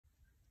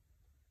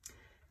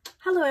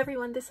Hello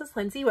everyone, this is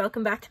Lindsay.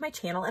 Welcome back to my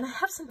channel, and I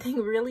have something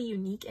really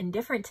unique and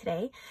different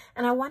today,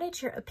 and I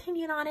wanted your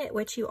opinion on it,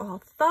 what you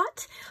all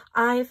thought.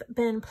 I've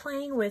been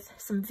playing with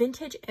some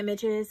vintage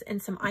images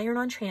and some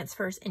iron-on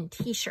transfers and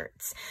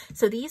t-shirts.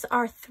 So these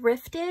are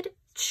thrifted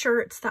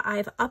shirts that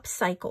I've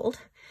upcycled,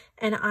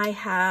 and I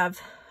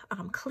have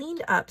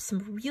cleaned up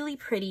some really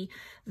pretty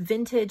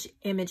vintage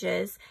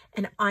images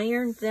and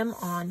ironed them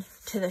on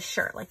to the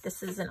shirt. Like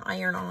this is an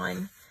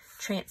iron-on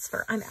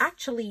transfer. I'm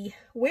actually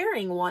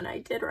wearing one I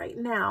did right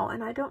now,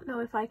 and I don't know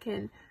if I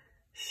can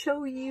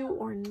show you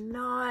or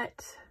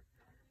not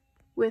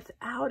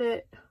without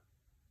it.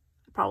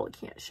 I probably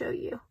can't show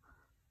you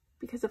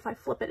because if I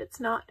flip it, it's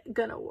not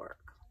gonna work.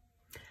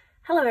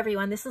 Hello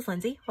everyone, this is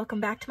Lindsay.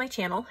 Welcome back to my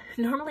channel.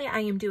 Normally I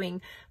am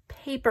doing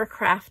paper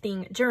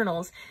crafting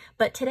journals,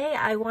 but today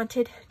I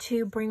wanted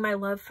to bring my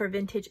love for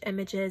vintage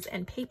images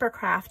and paper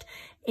craft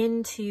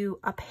into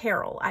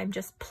apparel. I'm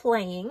just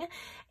playing,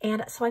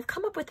 and so I've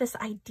come up with this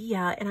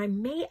idea, and I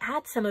may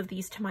add some of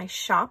these to my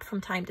shop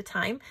from time to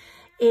time.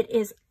 It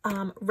is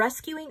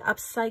rescuing,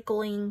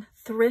 upcycling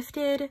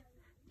thrifted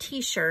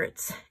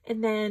t-shirts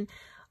and then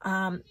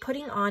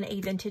putting on a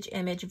vintage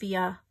image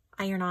via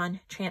iron-on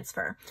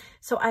transfer.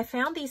 So I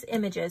found these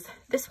images.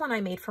 This one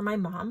I made for my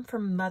mom for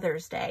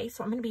Mother's Day,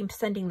 so I'm going to be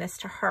sending this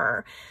to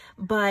her.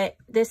 But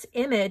this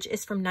image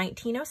is from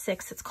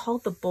 1906. It's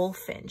called The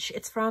Bullfinch.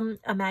 It's from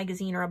a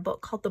magazine or a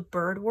book called The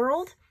Bird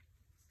World.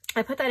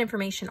 I put that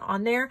information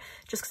on there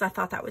just because I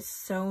thought that was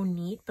so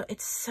neat, but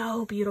it's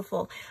so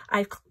beautiful.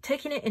 I've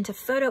taken it into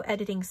photo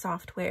editing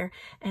software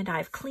and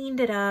I've cleaned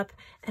it up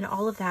and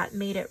all of that,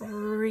 made it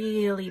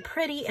really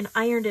pretty and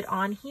ironed it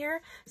on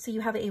here. So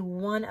you have a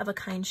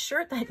one-of-a-kind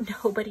shirt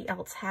that nobody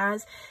else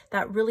has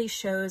that really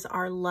shows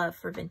our love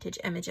for vintage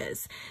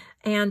images.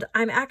 And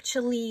I'm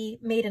actually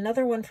made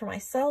another one for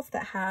myself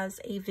that has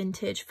a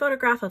vintage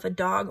photograph of a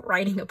dog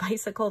riding a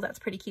bicycle. That's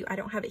pretty cute. I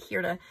don't have it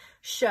here to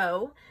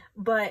show,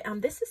 but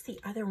this is the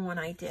other one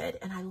I did,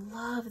 and I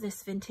love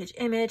this vintage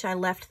image. I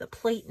left the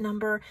plate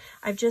number.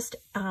 I've just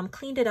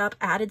cleaned it up,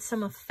 added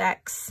some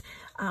effects,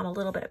 a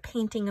little bit of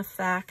painting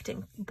effect,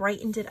 and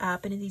brightened it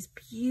up into these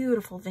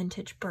beautiful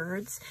vintage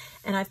birds.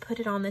 And I've put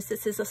it on this.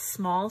 This is a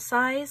small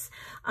size,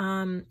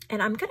 and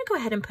I'm going to go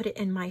ahead and put it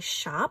in my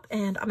shop,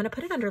 and I'm going to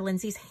put it under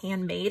Lindsay's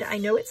Handmade. I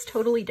know it's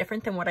totally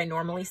different than what I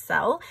normally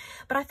sell,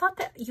 but I thought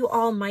that you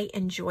all might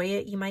enjoy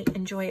it. You might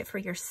enjoy it for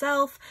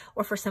yourself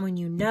or for someone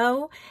you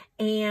know.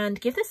 And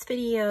give this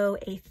video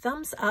a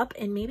thumbs up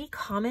and maybe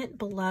comment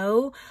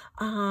below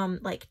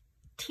like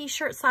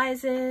t-shirt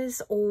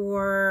sizes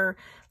or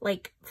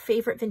like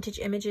favorite vintage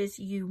images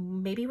you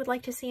maybe would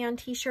like to see on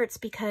t-shirts,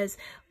 because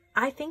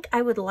I think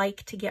I would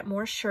like to get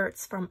more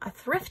shirts from a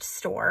thrift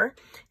store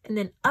and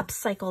then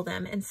upcycle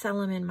them and sell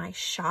them in my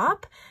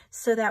shop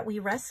so that we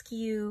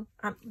rescue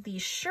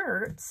these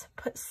shirts,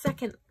 put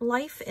second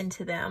life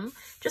into them,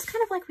 just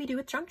kind of like we do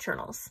with junk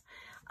journals.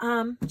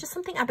 Just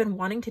something I've been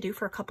wanting to do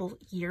for a couple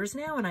years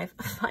now, and I've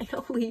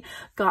finally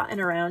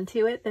gotten around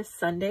to it this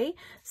Sunday.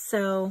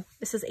 So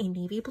this is a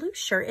navy blue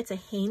shirt. It's a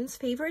Hanes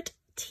favorite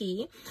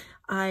tee.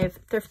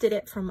 I've thrifted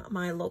it from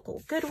my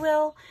local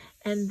Goodwill,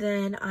 and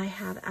then I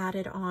have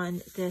added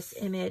on this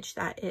image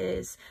that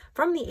is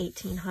from the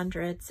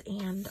 1800s,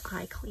 and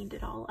I cleaned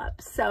it all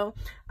up. So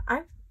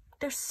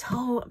there's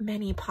so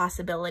many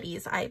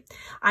possibilities. I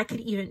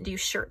could even do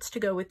shirts to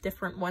go with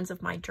different ones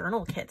of my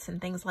journal kits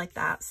and things like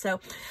that. So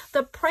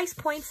the price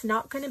point's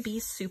not going to be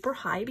super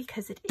high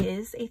because it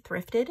is a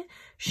thrifted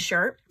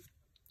shirt.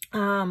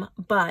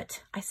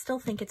 But I still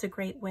think it's a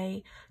great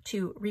way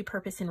to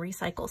repurpose and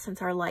recycle,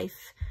 since our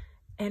life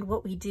and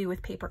what we do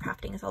with paper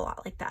crafting is a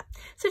lot like that.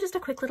 So just a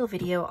quick little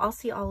video. I'll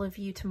see all of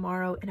you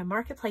tomorrow in a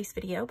marketplace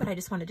video, but I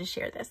just wanted to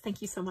share this.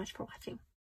 Thank you so much for watching.